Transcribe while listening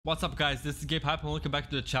What's up guys, this is GabeHype and welcome back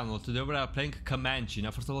to the channel. Today we are playing Comanche. Now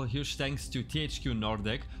first of all, huge thanks to THQ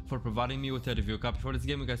Nordic for providing me with a review copy for this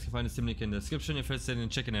game. You guys can find the Steam link in the description if you're interested in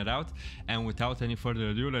checking it out. And without any further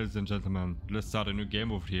ado, ladies and gentlemen, let's start a new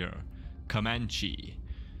game over here. Comanche.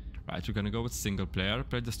 Right, we're gonna go with single player,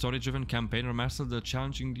 play the story-driven campaign or master the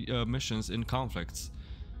challenging missions in conflicts.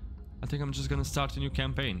 I think I'm just gonna start a new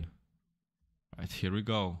campaign. Right, here we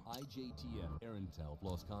go. IJTF Air Intel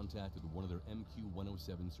lost contact with one of their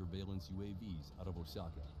MQ-107 surveillance UAVs out of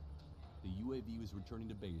Osaka. The UAV was returning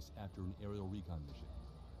to base after an aerial recon mission.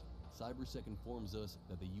 CyberSec informs us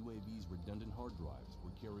that the UAV's redundant hard drives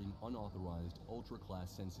were carrying unauthorized ultra-class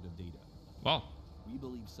sensitive data. Wow. We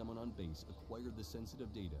believe someone on base acquired the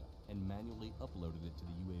sensitive data and manually uploaded it to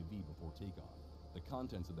the UAV before takeoff. The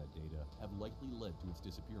contents of that data have likely led to its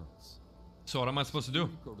disappearance. So what am I supposed to do?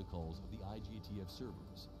 Protocols of the IJTF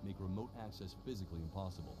servers make remote access physically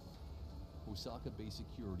impossible. Osaka base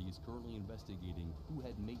security is currently investigating who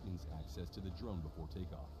had maintenance access to the drone before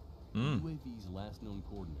takeoff. The UAV's last known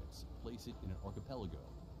coordinates place it in an archipelago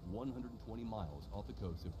 120 miles off the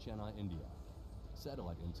coast of Chennai, India.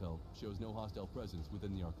 Satellite intel shows no hostile presence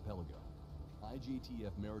within the archipelago.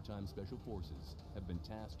 IJTF Maritime Special Forces have been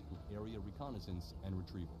tasked with area reconnaissance and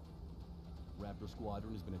retrieval. Raptor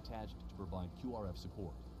Squadron has been attached to provide QRF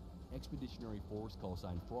support. Expeditionary Force call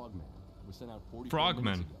sign Frogman was sent out 45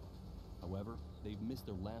 minutes ago. However, they've missed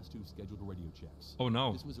their last two scheduled radio checks. Oh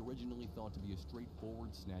no. This was originally thought to be a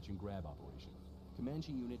straightforward snatch and grab operation.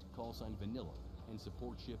 Comanche unit call sign Vanilla and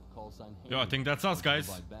support ship call sign Henry. Yo, I think that's us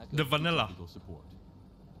guys. The Vanilla. Support.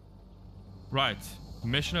 Right.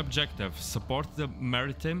 Mission objective: support the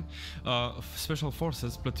maritime special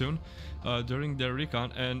forces platoon during their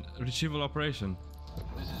recon and retrieval operation.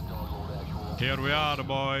 This is Doglord Actual. Here we are,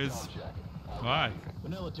 boys. Right.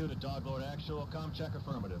 Vanilla 2 to Doglord Actual. Comcheck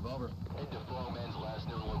affirmative. Over. Head to Frogman's last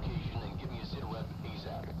known location and give me a sit rep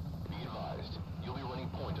ASAP. Be advised, you'll be running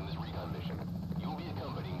point on this recon mission. You'll be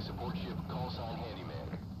accompanying support ship call sign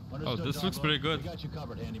Handyman. Oh, this looks pretty good. We got you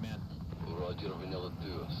covered, Handyman. Roger, Vanilla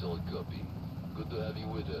 2. Solid copy. Good to have you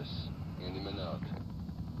with us. Handyman out.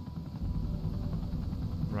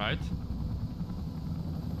 Right.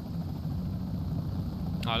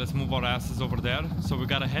 Let's move our asses over there. So we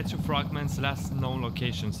gotta head to Frogman's last known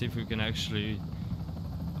location. See if we can actually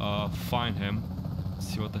find him.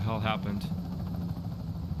 See what the hell happened.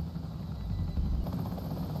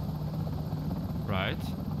 Right.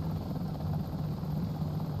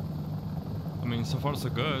 I mean, so far so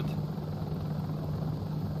good.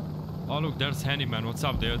 Oh look, there's Handyman. What's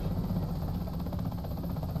up, dude?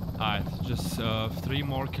 Alright, just 3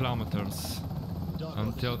 more kilometers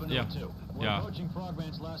until yeah.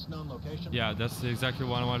 Yeah, that's exactly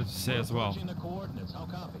what I wanted to say as well.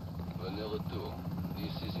 Vanilla 2,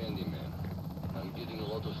 this is Handyman. I'm getting a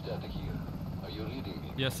lot of static here. Are you reading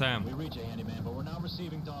me? Yes, I am. We reach a Handyman, but we're now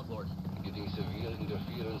receiving Doglord. Getting severe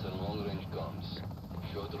interference and long-range comms.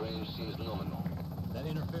 Short range seems nominal. That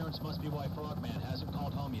interference must be why Frogman hasn't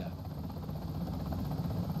called home yet.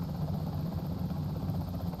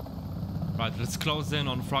 Right, let's close in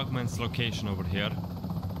on Frogman's location over here.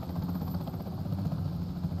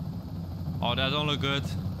 Oh, that don't look good.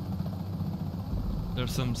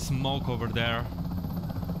 There's some smoke over there.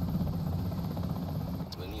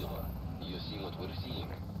 Vanilla, you see what we're seeing?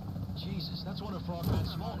 Jesus, that's one of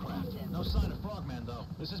Frogman's small craft. No sign of Frogman, though.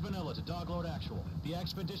 This is Vanilla to Doglord Actual. The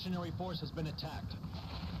Expeditionary Force has been attacked.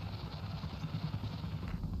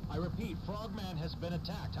 I repeat, Frogman has been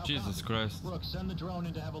attacked. How Jesus Christ. Brooks, send the drone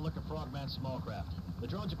in to have a look at Frogman's small craft. The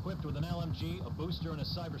drone's equipped with an LMG, a booster, and a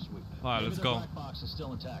cyber sweep. Alright, let's go. The black box is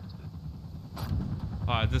still intact.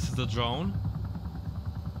 Alright, this is the drone.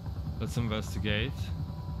 Let's investigate.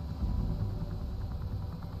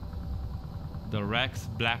 The Rex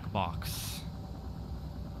black box.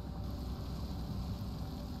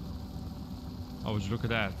 Oh, would you look at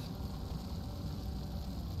that?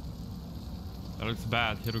 That looks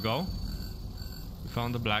bad. Here we go. We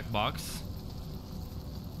found the black box.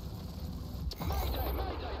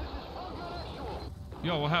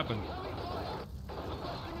 Yo, what happened?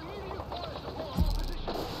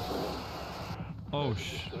 Oh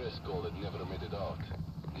Stress call that never made it out.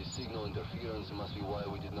 This signal interference must be why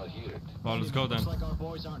we did not hear it. Well, let's go then. Looks like our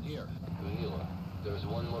boys aren't here. Vanilla, there's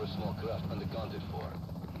one more small craft unaccounted for.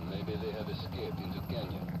 Maybe they have escaped into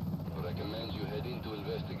Canyon. I recommend you head in to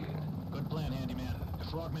investigate. Good plan, Handyman. If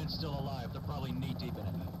Frogman's still alive, they're probably knee-deep in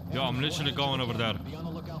it. Yo, I'm literally going over there. Be on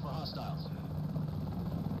the lookout for hostiles.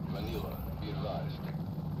 Vanilla, be advised.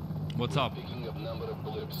 What's up? Picking up number of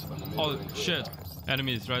blips on the Oh shit.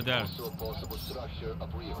 Enemies right there. Also possible structure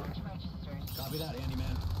upriver. Copy that,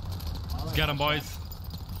 Handyman. Let's get them, boys.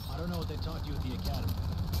 don't know what they taught you at the academy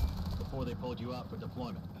before they pulled you out for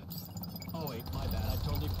deployment. Oh wait, my bad. I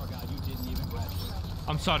totally forgot you didn't even graduate.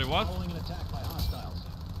 I'm sorry, what? Following an attack by hostiles.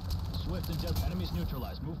 Swift and deadly enemies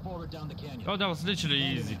neutralized. Move forward down the canyon. Oh, that was literally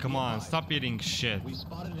easy. Come on, stop eating shit. We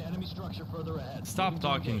spotted an enemy structure further ahead. Stop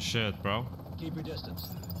talking shit, bro. Keep your distance.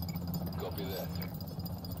 Copy that.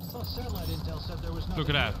 Well, satellite intel said there was nothing.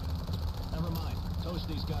 Look at that. Never mind. Toast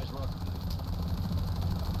these guys, Rook.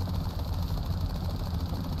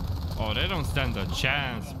 Oh, they don't stand a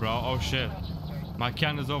chance, bro. Oh shit. My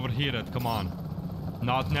can is overheated. Come on.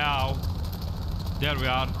 Not now. There we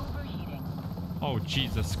are. Oh,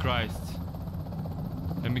 Jesus Christ.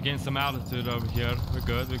 Let me gain some altitude over here. We're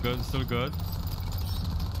good, still good.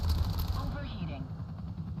 Overheating.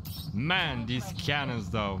 Man, these cannons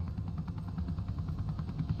though.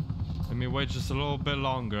 Let me wait just a little bit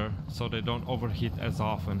longer so they don't overheat as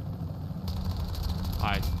often.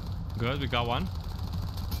 Alright. Good, we got one.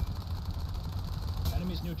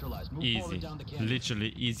 Enemies neutralized. Move Easy. forward down the canyon. Literally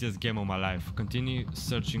easiest game of my life. Continue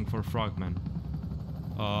searching for frogmen.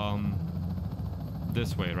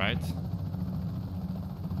 This way, right?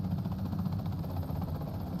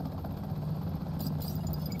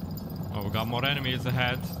 Oh, we got more enemies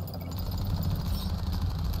ahead.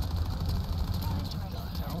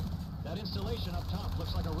 That installation up top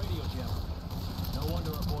looks like a radio jammer. No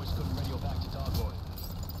wonder our boys couldn't radio back to Dogboy.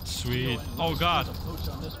 Sweet. Oh god.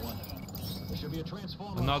 There should be a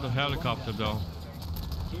transformer. Another helicopter though.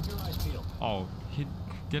 Keep your eyes peeled. Oh, he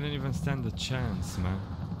didn't even stand a chance, man.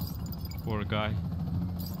 Poor guy.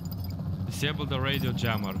 Disable the radio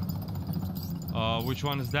jammer. Which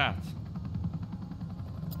one is that?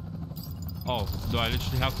 Oh, do I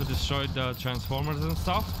literally have to destroy the transformers and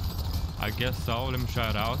stuff? I guess so. Let me try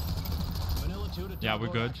it out. Yeah, we're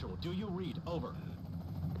good. Actual. Do you read? Over.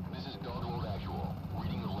 This is Dog World Actual.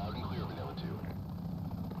 Reading loud and clear, Vanilla 2.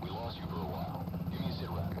 We lost you for a while. Give me a sit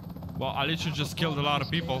rep. Well, I literally just killed a lot of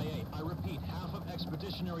people. KIA. I repeat, half of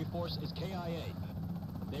Expeditionary Force is KIA.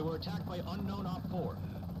 They were attacked by unknown Op 4.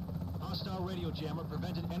 Hostile radio jammer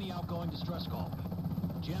prevented any outgoing distress call.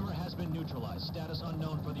 Jammer has been neutralized. Status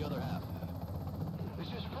unknown for the other half. This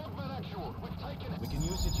is Frogman Actual. We've taken it. We can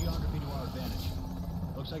use the geography to our advantage.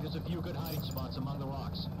 Looks like there's a few good hiding spots among the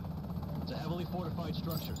rocks. It's a heavily fortified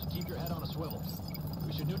structure, so keep your head on a swivel.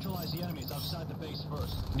 We should neutralize the enemies outside the base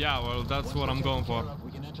first. Yeah, well, that's what I'm going for.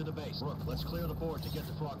 We can enter the base. Rook, let's clear the board to get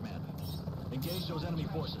to Frogman. Engage those enemy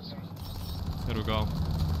forces. Here we go.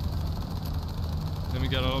 Let me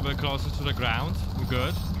get a little bit closer to the ground. We're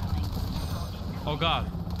good. Oh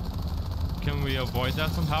god. Can we avoid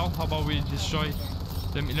that somehow? How about we destroy...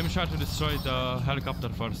 Let me try to destroy the helicopter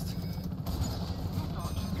first.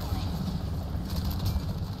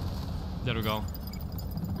 There we go.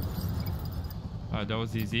 Alright, that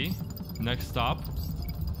was easy. Next stop.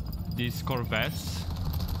 These corvettes.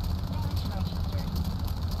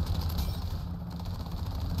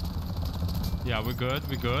 Yeah, we're good,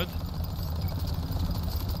 we're good.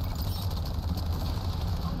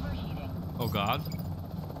 Oh god.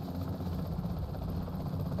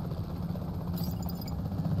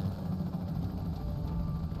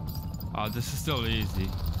 Ah, this is still easy.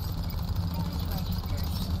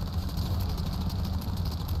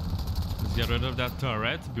 Let's get rid of that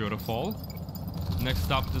turret. Beautiful.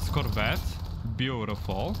 Next up, this corvette.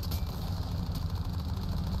 Beautiful.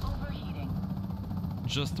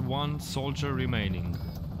 Just one soldier remaining.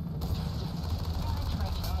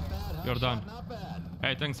 You're done.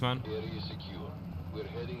 Hey, thanks, man. Area is secure. We're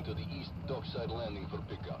heading to the east dockside landing for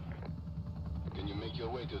pickup. Can you make your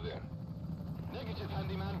way to there? Negative,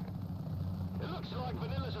 handyman. It looks like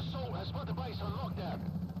Vanilla's assault has put the base on lockdown.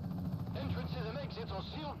 Entrances and exits are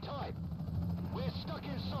sealed tight. We're stuck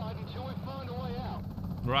inside until we find a way out.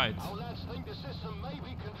 Right. Our lads think the system may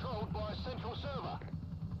be controlled by a central server.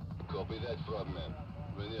 Copy that, Frogman.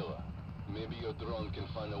 Vanilla, maybe your drone can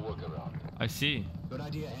find a workaround. I see. Good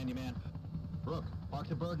idea, handyman. Rook, park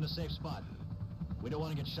the bird in a safe spot. We don't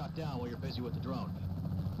want to get shot down while you're busy with the drone.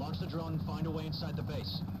 Launch the drone and find a way inside the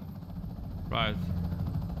base. Right.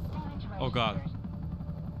 Oh god.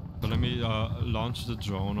 So let me launch the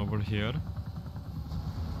drone over here.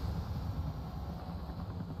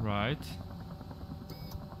 Right.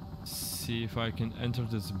 See if I can enter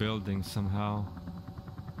this building somehow.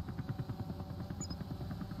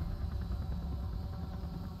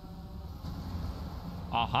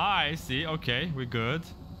 Aha, I see. Okay, we're good.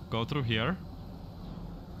 Go through here.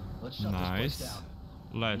 Let's shut Nice. this place down.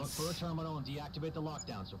 Let's. Look for a terminal and deactivate the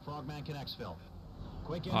lockdown so Frogman can exfil.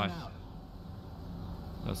 Quick in Aye. and out.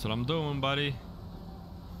 That's what I'm doing, buddy.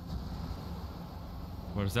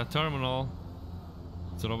 Where's that terminal?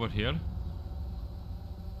 Is it over here?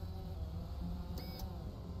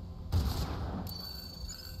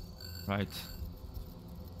 Right.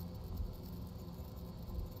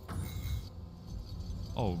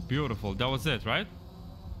 Oh, beautiful. That was it, right?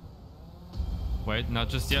 Wait, not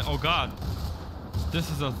just yet. Oh god.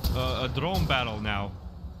 This is a drone battle now.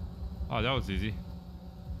 Oh, that was easy.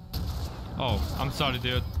 Oh, I'm sorry,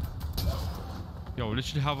 dude. Yo, we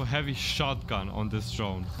literally have a heavy shotgun on this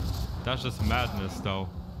drone. That's just madness, though.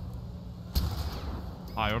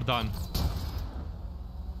 Ah, you're done.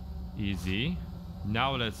 Easy.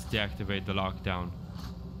 Now let's deactivate the lockdown.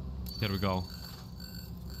 Here we go.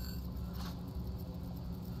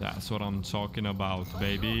 That's what I'm talking about,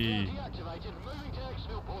 baby.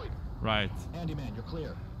 Right. Handyman, you're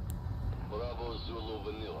clear. Bravo Zulu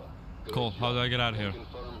Vanilla. Cool. How do I get out of here?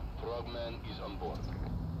 Confirm Frogman is on board.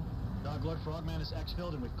 Dog Lord Frogman is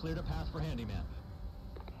exfilled and we've cleared a path for Handyman.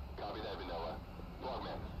 Copy that, Vanilla.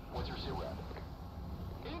 Frogman, what's your sit rep?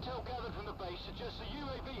 Intel gathered from the base suggests the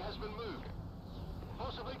UAV has been moved,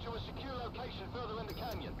 possibly to a secure location further in the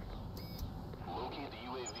canyon. Locate the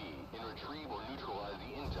UAV and retrieve or neutralize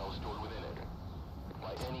the intel stored within it.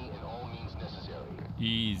 By any and all means necessary.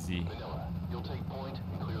 Easy. Vanilla, you'll take point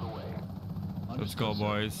and clear the way. Let's go,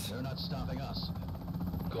 boys. They're not stopping us.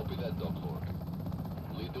 Copy that, Dog Lord.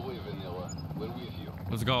 Lead the way, Vanilla. We're with you.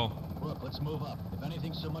 Let's go. Rook, let's move up. If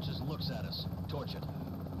anything so much as looks at us, torch it.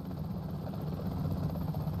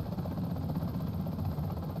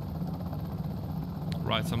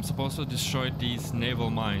 Right, so I'm supposed to destroy these naval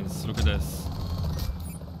mines. Look at this.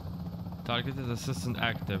 Targeted assistant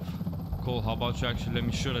active. Cool, how about you actually let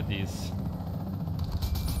me shoot at these?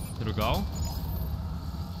 Here we go.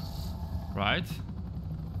 Right.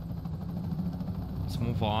 Let's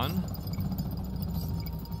move on.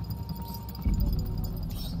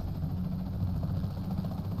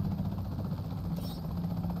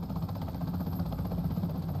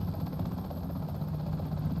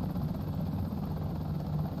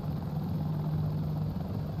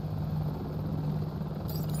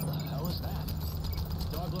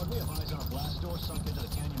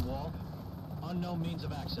 Unknown means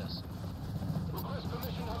of access. Request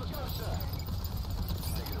permission to have a go, sir.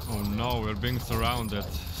 Oh no, we're being surrounded.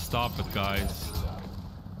 Stop it, guys.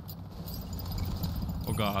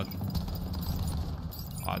 Oh god.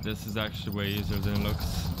 Ah, this is actually way easier than it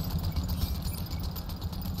looks.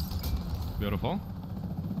 Beautiful.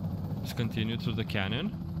 Let's continue through the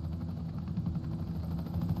canyon.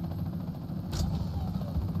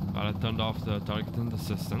 I turned off the targeting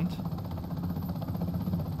assistant.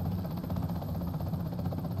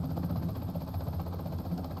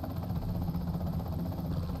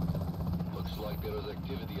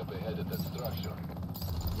 Activity up ahead at that structure.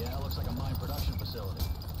 Yeah, it looks like a mine production facility.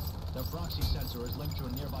 The proxy sensor is linked to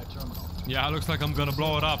a nearby terminal. Yeah, it looks like I'm gonna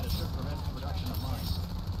blow it up. It should prevent the production of mines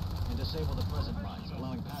and disable the present mines,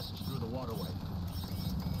 allowing passage through the waterway.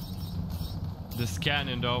 This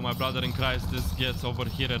canyon, though, my brother in Christ, this gets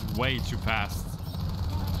overheated way too fast.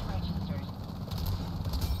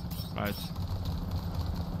 Right.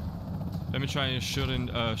 Let me try and shoot in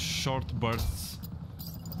short bursts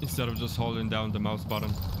instead of just holding down the mouse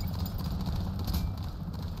button.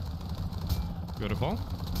 Beautiful.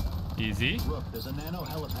 Easy. Look, there's a nano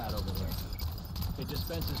helipad over there. It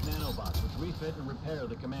dispenses nanobots which refit and repair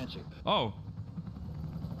the Comanche. Oh.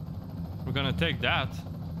 We're gonna take that.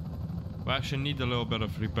 We actually need a little bit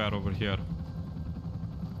of repair over here.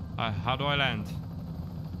 How do I land?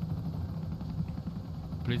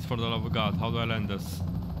 Please, for the love of God, how do I land this?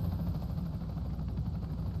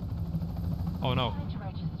 Oh no.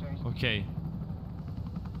 Okay.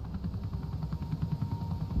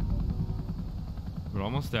 We're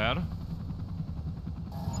almost there.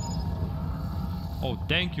 Oh,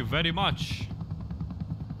 thank you very much.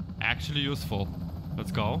 Actually useful.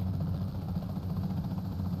 Let's go.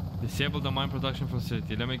 Disable the mine production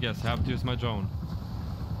facility. Let me guess, I have to use my drone.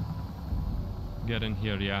 Get in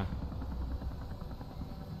here, yeah.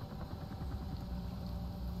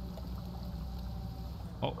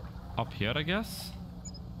 Oh, up here, I guess?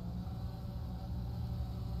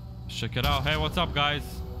 Check it out. Hey, what's up, guys?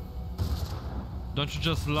 Don't you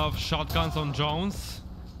just love shotguns on drones?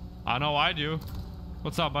 I know I do.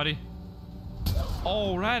 What's up, buddy?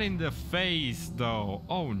 Oh, right in the face, though.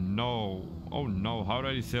 Oh, no. Oh, no. How do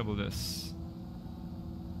I disable this?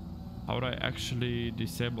 How do I actually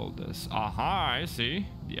disable this? Aha, I see.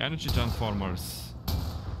 The energy transformers.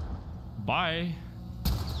 Bye.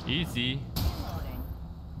 Easy.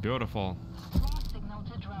 Beautiful.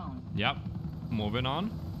 Yep. Moving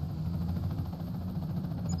on.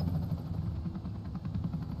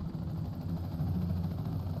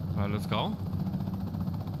 Alright, let's go.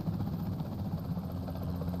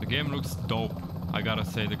 The game looks dope. I gotta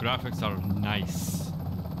say, the graphics are nice.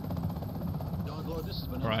 this is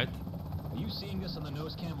Vanilla. Right. Are you seeing this on the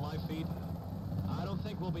nose cam live feed? I don't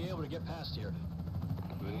think we'll be able to get past here.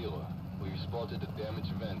 Vanilla, we've spotted a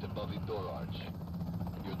damaged vent above the door arch.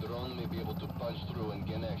 Your drone may be able to punch through and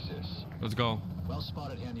gain access. Let's go. Well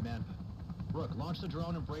spotted, handyman. Rook, launch the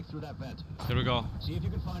drone and break through that vent. Here we go. See if you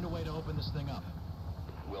can find a way to open this thing up.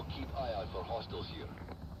 We'll keep eye out for hostiles here.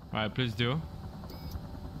 Alright, please do.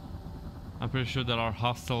 I'm pretty sure there are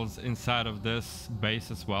hostiles inside of this base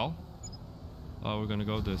as well. We're gonna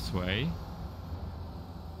go this way.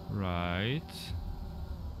 Right.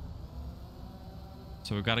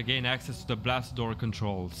 So we gotta gain access to the blast door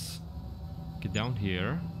controls. Get down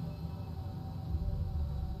here.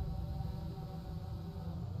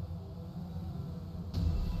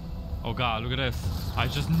 Oh god, look at this. I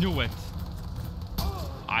just knew it.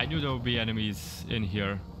 I knew there would be enemies in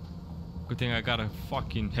here. Good thing I got a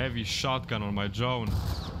fucking heavy shotgun on my drone.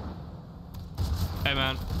 Hey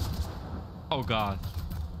man. Oh god.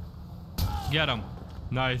 Get him.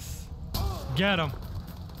 Nice. Get him.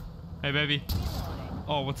 Hey baby.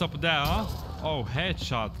 Oh, what's up with that, huh? Oh,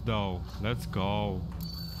 headshot though. Let's go.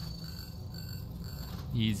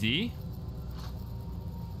 Easy.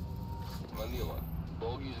 Manila,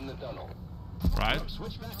 bogies in the tunnel. Right.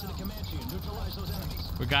 Switch back to the Comanche and neutralize those enemies.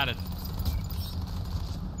 We got it.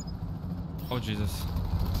 Oh Jesus.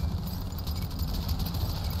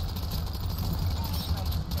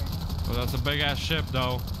 Oh, that's a big ass ship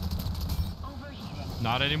though.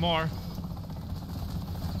 Not anymore.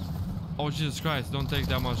 Oh Jesus Christ, don't take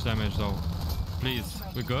that much damage though. Please,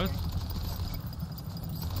 we good?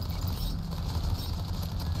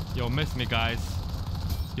 Yo, miss me guys.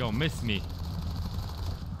 Yo, miss me.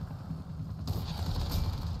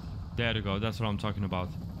 There we go, that's what I'm talking about.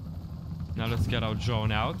 Now let's get our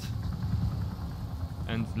drone out.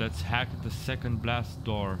 And let's hack the second blast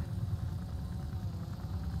door.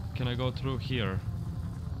 Can I go through here?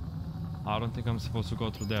 I don't think I'm supposed to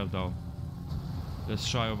go through there though. Let's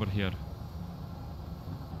try over here.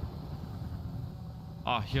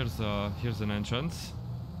 Ah, here's an entrance.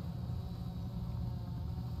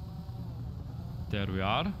 There we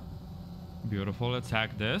are. Beautiful, let's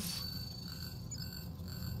hack this.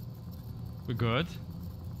 We're good.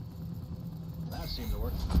 That seemed to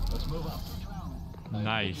work. Let's move up.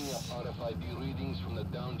 Nice. I'm picking up RFID readings from the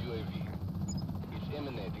downed UAV. It's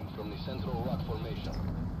emanating from the central rock formation.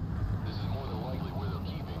 This is more than likely where they're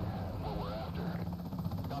keeping what we're after.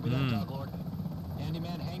 Copy that, Dog Lord.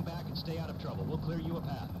 Handyman, hang back and stay out of trouble. We'll clear you a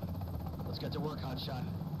path. Let's get to work, hotshot.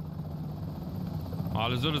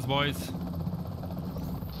 Let's do this, boys.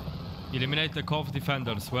 Eliminate the Cove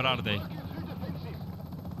defenders. Where are they?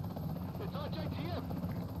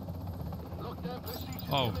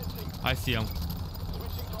 Oh, I see them.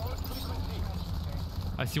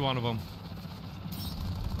 I see one of them.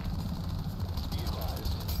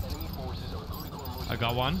 I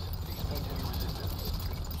got one.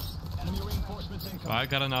 I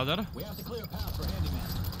got another. We have to clear a path for handyman.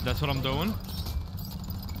 That's what I'm doing.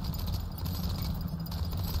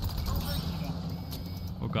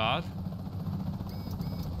 Oh god.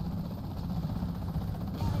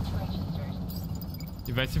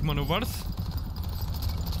 Evasive maneuvers.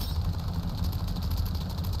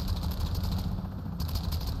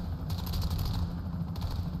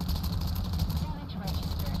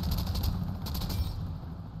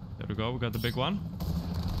 There we go, we got the big one.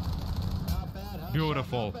 Not bad, huh?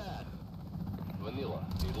 Beautiful. Not bad. Vanilla,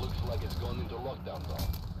 it looks like it's gone into lockdown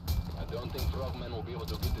though. I don't think Frogman will be able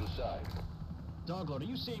to get inside. Doglord, are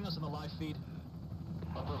you seeing us on the live feed?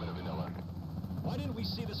 Affirmative, Vanilla. Why didn't we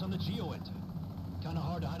see this on the GeoInt? Kinda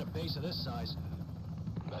hard to hide a base of this size.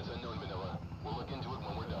 That's unknown, Vanilla. We'll look into it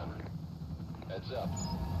when we're done. Heads up.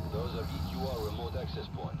 Those are EQR remote access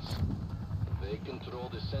points. They control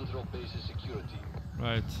the central base's security.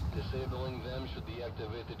 Right. Disabling them should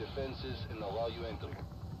deactivate the defenses and allow you entry.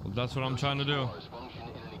 Well, that's what I'm trying to do. EQRs function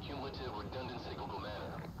in an accumulative, redundant cyclical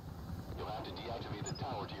manner. You'll have to deactivate the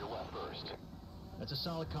tower to your left first. That's a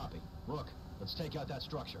solid copy. Rook, let's take out that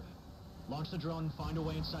structure. Launch the drone and find a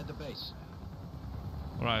way inside the base.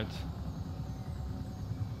 Right.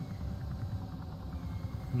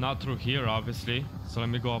 Not through here, obviously. So let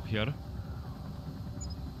me go up here.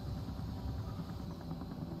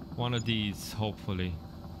 One of these, hopefully.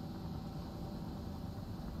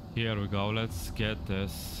 Here we go. Let's get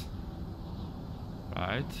this.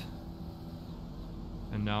 Right.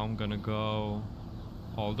 And now I'm gonna go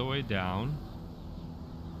all the way down.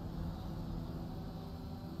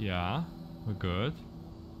 Yeah, we're good.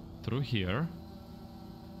 Through here.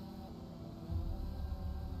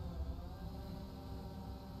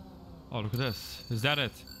 Oh, look at this. Is that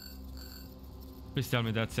it? Please tell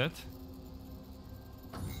me that's it.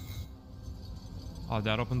 Oh,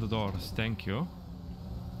 that opened the doors. Thank you.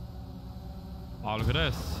 Oh, look at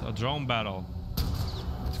this. A drone battle.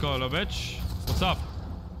 Let's go, little bitch. What's up?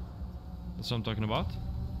 That's what I'm talking about.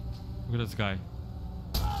 Look at this guy.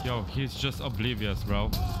 Yo, he's just oblivious, bro.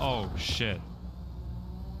 Oh, shit.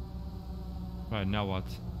 Right, now what?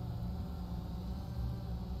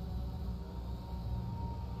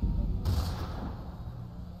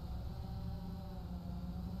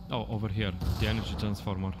 Oh, over here. The energy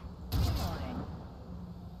transformer.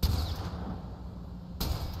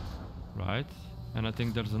 Right. And I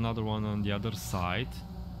think there's another one on the other side.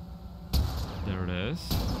 There it is.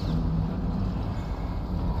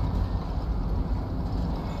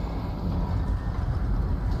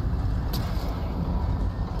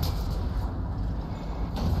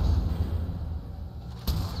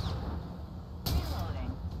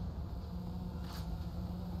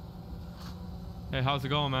 Hey, how's it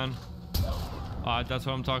going, man? That's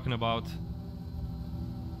what I'm talking about.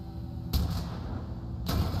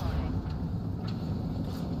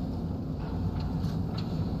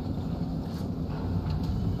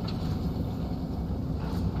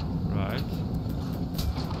 Right.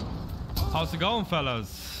 How's it going,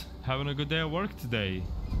 fellas? Having a good day at work today?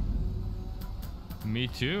 Me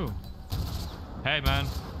too. Hey, man.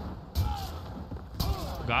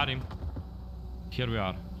 Got him. Here we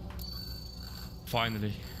are.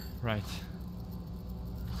 Finally. Right.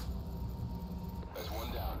 That's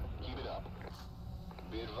one down. Keep it up.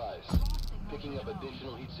 Be advised. Picking up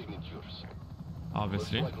additional heat signatures.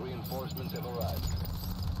 Obviously. Looks like reinforcements have arrived.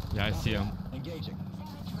 Yeah, I see him. Engaging.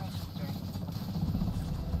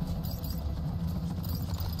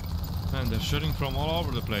 Man, they're shooting from all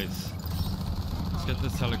over the place. Let's get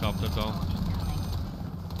this helicopter though.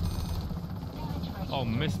 Oh,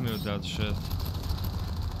 missed me with that shit.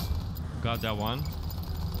 Got that one.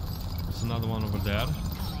 There's another one over there.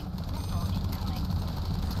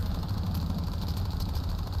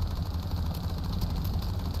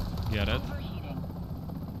 Get it?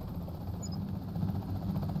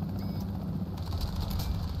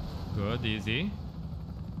 Good, easy.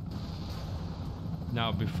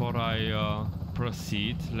 Now, before I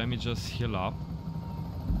proceed, let me just heal up.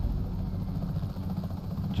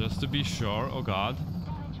 Just to be sure. Oh god.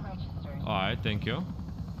 Alright, thank you.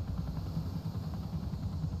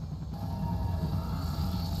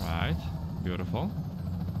 Right, beautiful.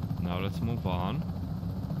 Now let's move on.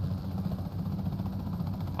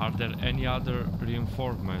 Are there any other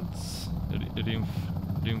reinforcements?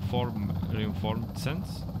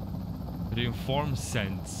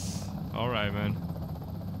 Reinforcements? Alright, man.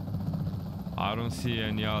 I don't see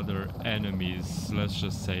any other enemies. Let's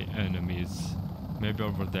just say enemies. Maybe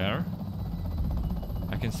over there.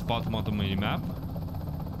 I can spot them on the mini-map.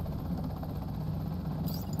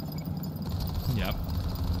 Yep.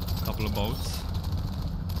 Couple of boats.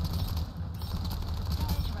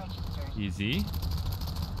 Easy.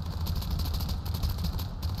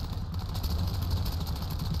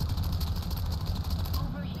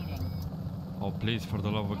 Oh, please, for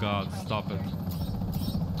the love of God, stop it.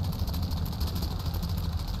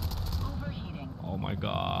 Oh my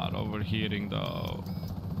god, overheating though.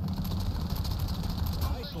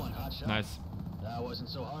 Nice one, hotshot. Nice. That wasn't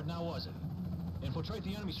so hard now, was it? Infiltrate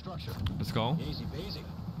the enemy structure. Let's go. Easy peasy.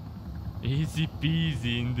 Easy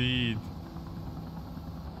peasy indeed.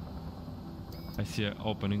 I see an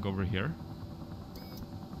opening over here.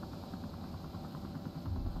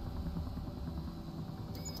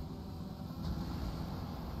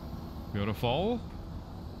 Beautiful.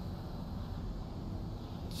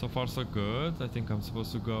 So far so good. I think I'm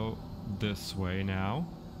supposed to go this way now.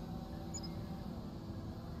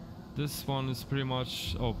 This one is pretty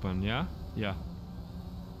much open, yeah? Yeah.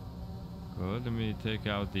 Good, let me take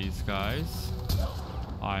out these guys.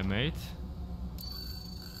 Aye, mate.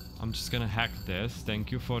 I'm just gonna hack this.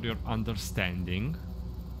 Thank you for your understanding.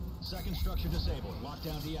 Second structure disabled.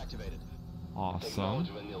 Lockdown deactivated. Awesome. Acknowledge,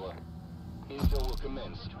 Vanilla. Intel will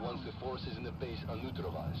commence once the forces in the base are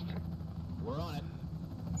neutralized. We're on it.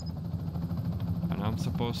 And I'm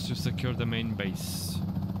supposed to secure the main base.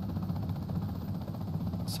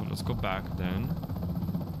 So let's go back then.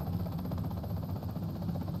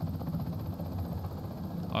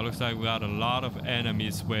 Oh, looks like we got a lot of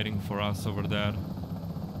enemies waiting for us over there.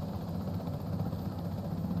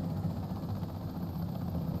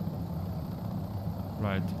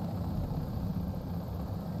 Right.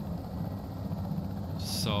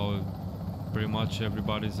 So pretty much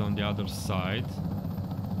everybody's on the other side.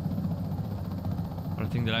 But I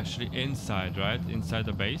think they're actually inside, right? Inside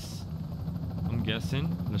the base, I'm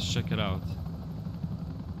guessing. Let's check it out.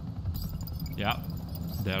 Yeah,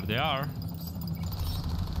 there they are.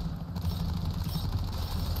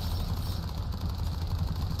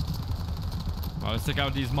 Well, let's take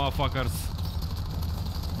out these motherfuckers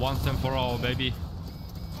once and for all, baby.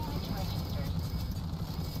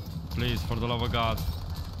 Please, for the love of God.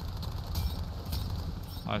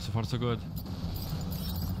 Alright, so far so good.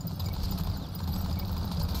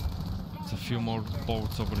 There's a few more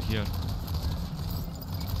boats over here.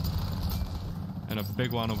 And a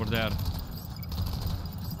big one over there.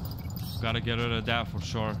 Gotta get rid of that for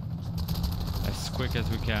sure. As quick as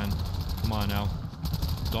we can. Come on now.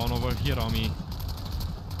 Don't overheat on me.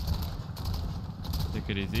 Take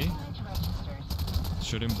it easy.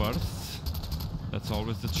 Shooting bursts. That's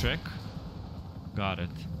always the trick. Got it.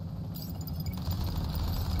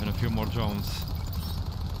 And a few more drones.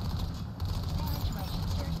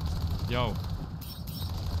 Yo.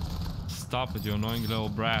 Stop it, you annoying little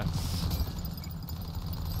brats.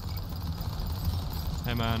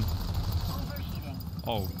 Hey man.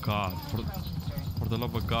 Oh god. For the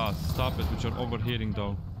love of God. Stop it with your overheating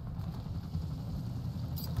though.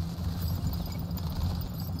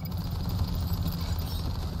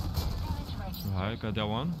 Alright, got that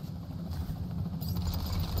one.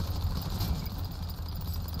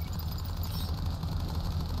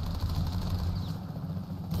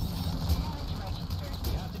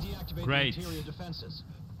 Great. Interior defenses.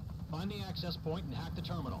 Find the access point and hack the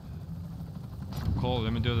terminal. Cool,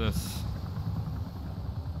 let me do this.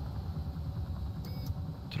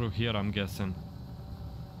 Through here, I'm guessing.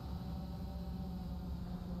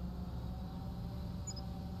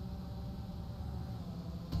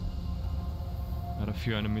 Got a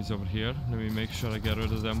few enemies over here. Let me make sure I get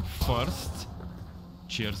rid of them first.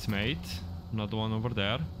 Cheers, mate. Another one over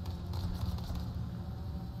there.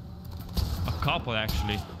 A couple,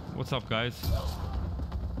 actually. What's up, guys?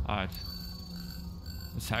 Alright.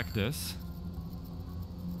 Let's hack this.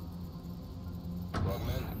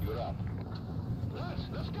 Frogman, you're up.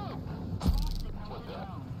 Let's go! What the?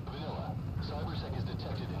 Vanilla, CyberSec has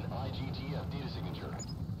detected an IGTF data signature.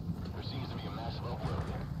 There seems to be a massive upload.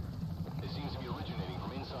 It seems to be originating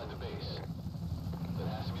from inside the base. That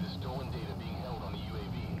has to be the stolen data being held on the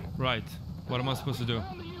UAV. Right. What am I supposed to do?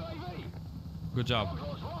 Good job.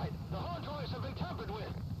 Right. The hard drives have been tampered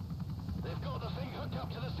with. They've got the thing hooked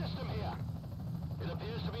up to the system here. It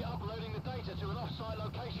appears to be uploading the data to an off-site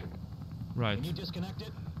location. Right. Can you disconnect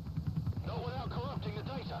it? Not without corrupting the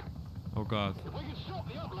data. Oh god. If we can stop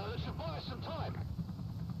the upload, it should buy us some time.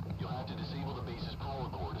 You'll have to disable the base's power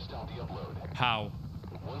core to stop the upload. How?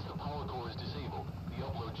 Once the power core is disabled, the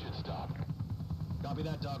upload should stop. Copy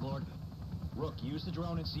that, Dog Lord. Rook, use the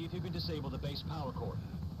drone and see if you can disable the base power core.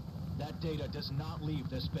 That data does not leave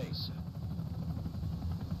this base.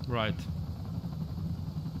 Right.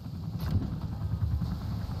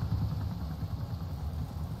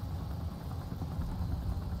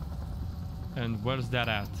 And where's that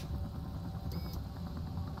at?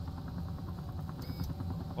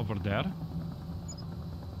 Over there?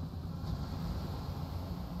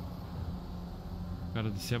 Gotta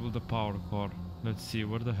disable the power core. Let's see,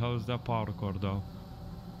 where the hell is that power core though?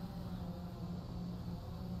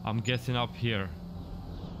 I'm guessing up here.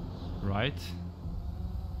 Right?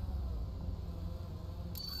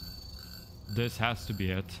 This has to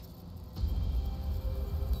be it.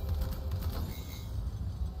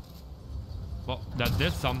 Well, that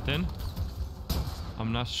did something.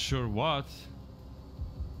 I'm not sure what.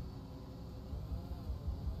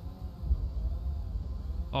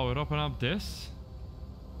 Oh, it opened up this?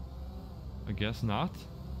 I guess not.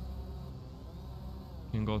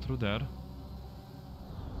 Can go through there.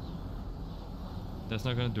 That's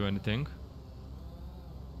not gonna do anything.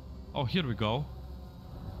 Oh, here we go.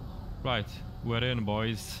 Right, we're in,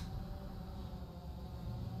 boys.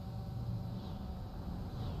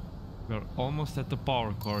 We're almost at the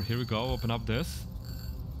power core. Here we go. Open up this.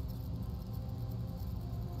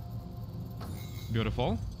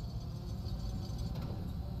 Beautiful.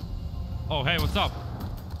 Oh, hey, what's up?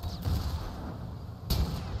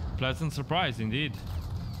 Pleasant surprise, indeed.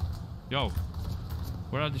 Yo,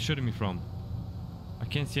 where are they shooting me from? I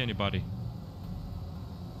can't see anybody.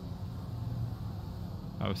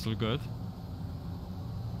 Oh, still good.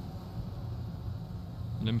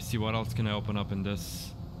 Let me see what else can I open up in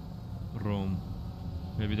this room.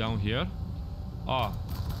 Maybe down here? Ah,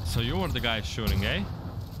 so you were the guy shooting, eh?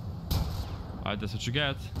 Alright, that's what you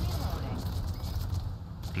get.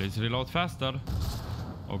 Please reload faster.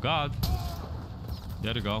 Oh god.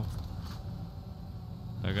 There you go.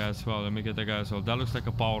 That guy as well. Let me get that guy as well. That looks like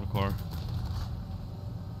a power core.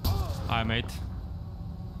 Hi, mate.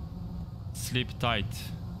 Sleep tight.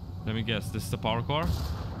 Let me guess. This is the power core?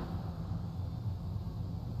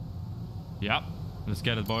 Yep. Let's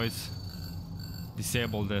get it, boys.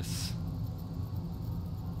 Disable this.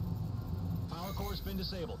 Power Network's been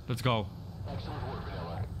disabled. Let's go. Excellent work,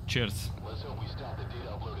 Vanilla. Cheers. Let's hope we stop the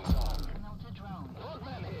data uploading time. Melted drone.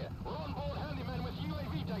 Frogman here. We're on board Handyman with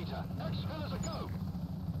UAV data. X-Fellas a go.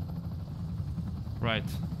 Right.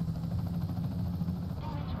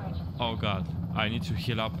 Damage registered. Oh god. I need to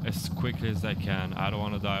heal up as quickly as I can. I don't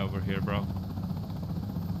want to die over here, bro.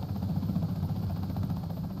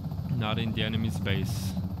 Not in the enemy's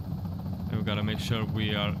base. And we gotta make sure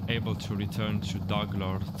we are able to return to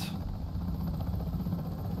Doglord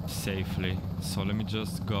safely. So let me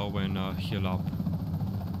just go and heal up.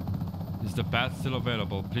 Is the path still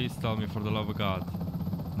available? Please tell me, for the love of God.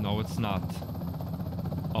 No, it's not.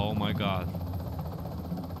 Oh my god.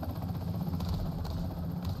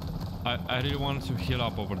 I really wanted to heal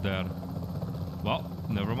up over there. Well,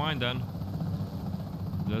 never mind then.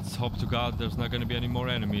 Let's hope to God there's not gonna be any more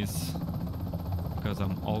enemies. Because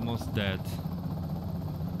I'm almost dead.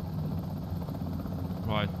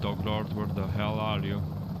 Right, Doglord, where the hell are you?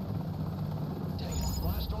 Dang it,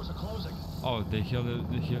 blast doors are closing. Oh, they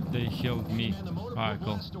healed me. Man, the motor Alright,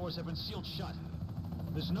 cool. blast doors have been sealed shut.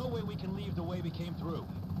 There's no way we can leave the way we came through.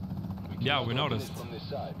 Yeah, we cannot open noticed. it from this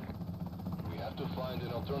side. We have to find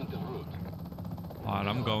an alternative route. Alright,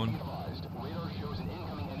 I'm going. Be advised, radar shows an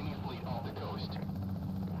incoming enemy fleet off the coast.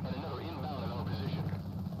 And another inbound in our position.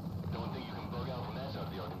 Don't think you can bug out from that side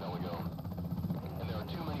of the archipelago. And there are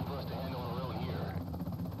too many for us to handle on our own here.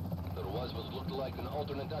 There was what looked like an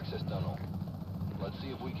alternate access tunnel. Let's see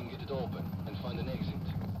if we can get it open and find an exit.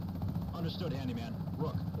 Understood, Handyman.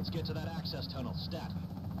 Rook, let's get to that access tunnel. Stat.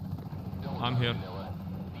 I'm here. Vanilla.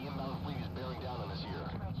 The inbound fleet is bearing down on us here.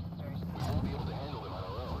 Registered. We won't be able to handle them on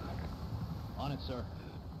our own. On it, sir.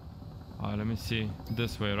 Alright, let me see.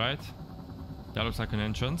 This way, right? That looks like an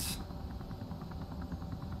entrance.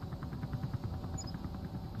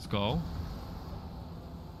 Let's go.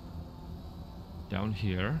 Down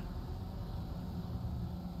here.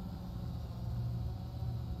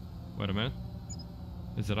 Wait a minute.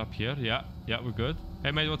 Is it up here? Yeah, we're good.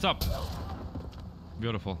 Hey mate, what's up?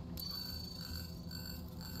 Beautiful.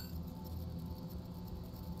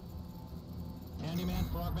 Handyman,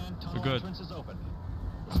 Frogman, tunnel We're good. entrance is open.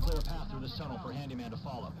 Let's clear a path through this tunnel for Handyman to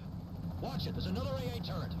follow. Watch it, there's another AA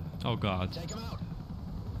turret. Oh god. Take him out.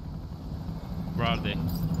 Where are they?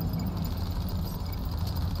 Damage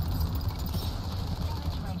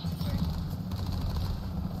registered.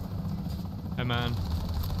 Hey man.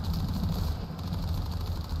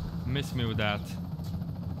 Miss me with that.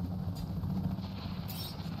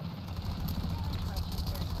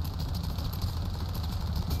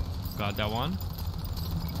 Got that one.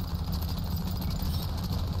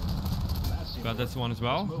 Got this one as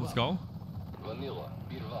well. Let's go. Vanilla,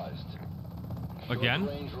 be advised. Again?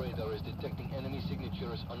 Short-range radar is detecting enemy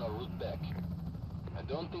signatures on our route back. I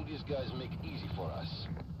don't think these guys make it easy for us.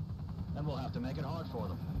 Then we'll have to make it hard for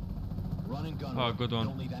them. Run and gun. Oh, Rook. good one.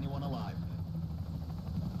 Don't leave anyone alive.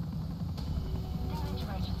 Damage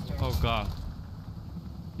registered. Oh god.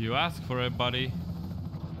 You asked for it, buddy.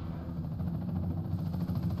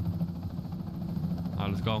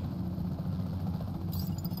 Let's go.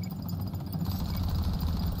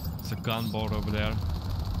 It's a gunboat over there.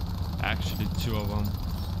 Actually, 2 of them.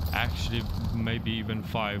 Actually, maybe even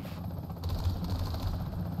 5.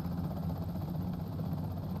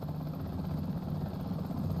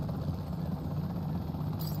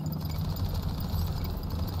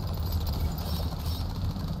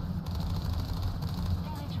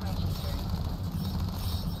 Damage registered.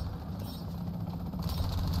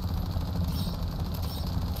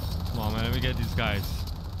 Come on, man. Let me get these guys.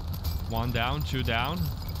 1 down, 2 down.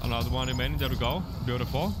 Another one remaining. There we go.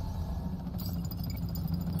 Beautiful.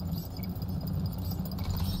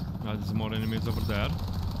 Now there's more enemies over there.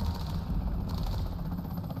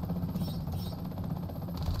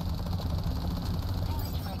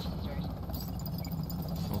 Damage registered.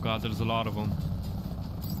 Oh god, there's a lot of them.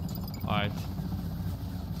 Alright.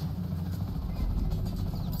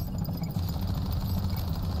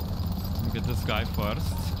 Let me get this guy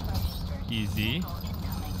first. Registered. Easy. Missile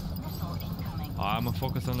incoming. Missile incoming. I'm gonna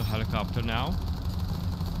focus on the helicopter now.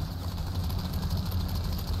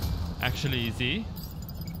 Actually easy.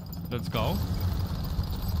 Let's go.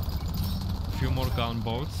 A few more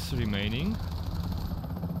gunboats remaining.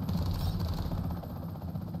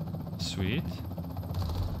 Sweet.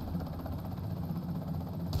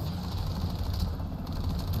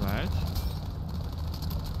 Right.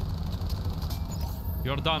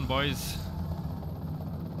 You're done, boys.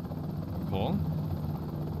 Cool.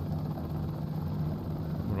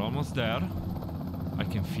 We're almost there. I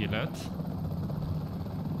can feel it.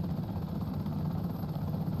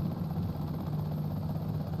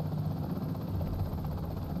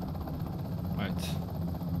 Right.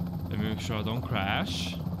 sure I don't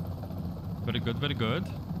crash. Very good, very good.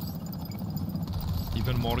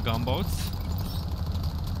 Even more gunboats.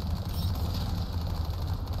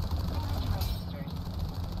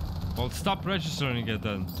 Well, stop registering it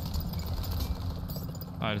then.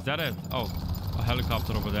 Alright, is that it? Oh, a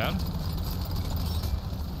helicopter over there.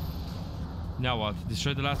 Now what?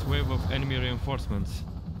 Destroy the last wave of enemy reinforcements.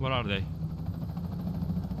 Where are they?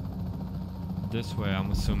 This way,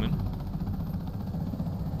 I'm assuming.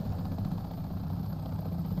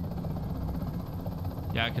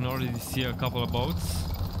 Yeah, I can already see a couple of boats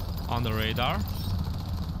on the radar.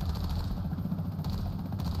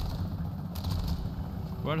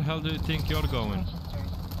 Where the hell do you think you're going?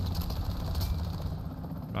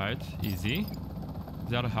 Right, easy. Is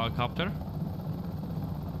that a helicopter?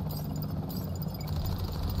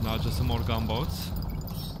 Now just some more gunboats.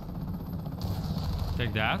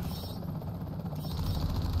 Take that.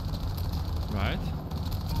 Right.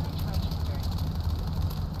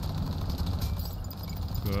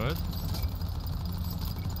 Good.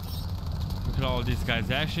 Look at all these guys.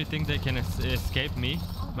 They actually think they can escape me.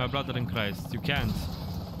 My brother in Christ. You can't.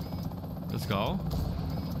 Let's go.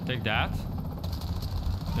 Take that.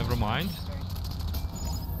 Never mind.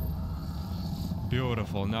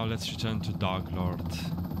 Beautiful. Now let's return to Dog Lord.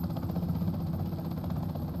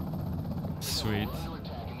 Sweet.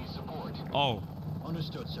 Oh.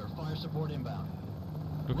 Understood, sir. Fire support inbound.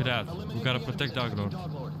 Look at that. We gotta protect Dog Lord.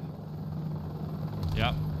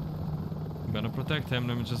 Yeah. I'm gonna protect him.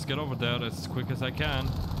 Let me just get over there as quick as I can.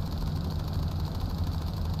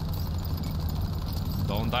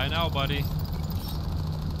 Don't die now, buddy.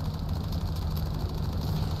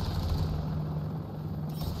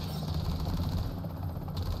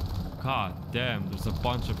 God damn, there's a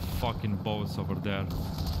bunch of fucking boats over there.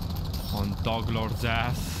 On Dog Lord's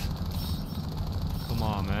ass. Come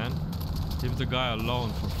on, man. Leave the guy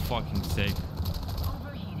alone for fucking sake.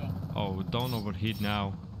 Overheating. Oh, don't overheat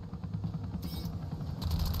now.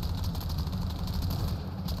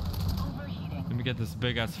 Overheating. Let me get this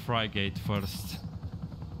big ass frigate first.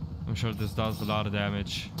 I'm sure this does a lot of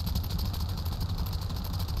damage.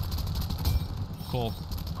 Cool.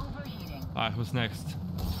 Overheating. Alright, who's next?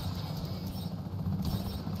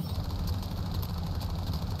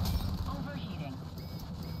 Overheating.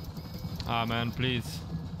 Ah, man, please.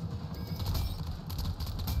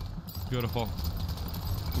 Beautiful.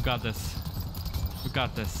 We got this. We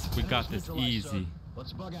got this. We got this. Easy.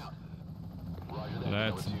 Let's bug out.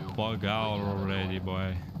 Let's bug out already,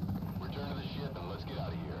 boy. Return to the ship and let's get out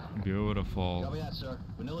of here. Beautiful. Copy that, sir.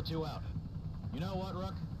 Vanilla 2 out. You know what,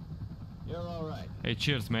 Rook? You're all right. Hey,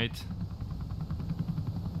 cheers, mate.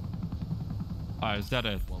 Alright, is that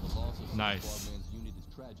it? While the loss of Nice. Frogman's unit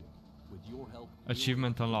is tragic, with your help,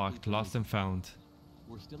 Achievement unlocked. Lost and found.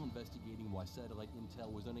 we're still investigating why satellite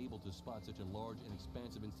intel was unable to spot such a large and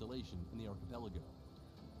expansive installation in the archipelago.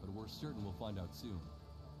 But we're certain we'll find out soon.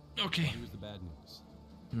 Okay. Here's the bad news.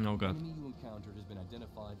 No The god. enemy you encountered has been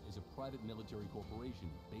identified as a private military corporation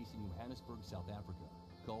based in Johannesburg, South Africa,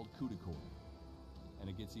 called Kudikor. And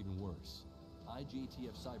it gets even worse.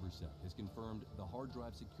 IJTF CyberSec has confirmed the hard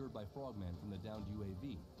drive secured by Frogman from the downed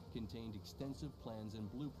UAV contained extensive plans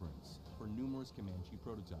and blueprints for numerous Comanche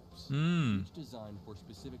prototypes, each designed for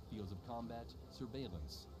specific fields of combat,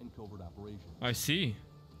 surveillance, and covert operations. I see.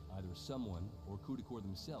 Either someone, or Kudikor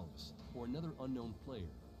themselves, or another unknown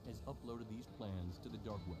player has uploaded these plans to the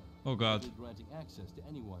dark web, Oh god. legally granting access to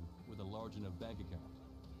anyone with a large enough bank account.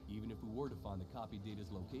 Even if we were to find the copied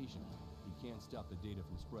data's location, we can't stop the data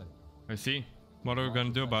from spreading. I see. What are we gonna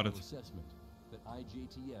do about it? Assessment that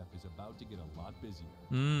IJTF is about to get a lot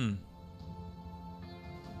busier.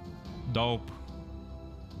 Dope.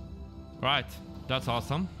 Right, that's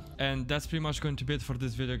awesome. And that's pretty much going to be it for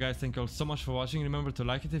this video, guys. Thank you all so much for watching. Remember to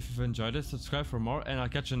like it if you've enjoyed it, subscribe for more, and I'll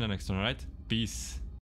catch you in the next one, alright? Peace.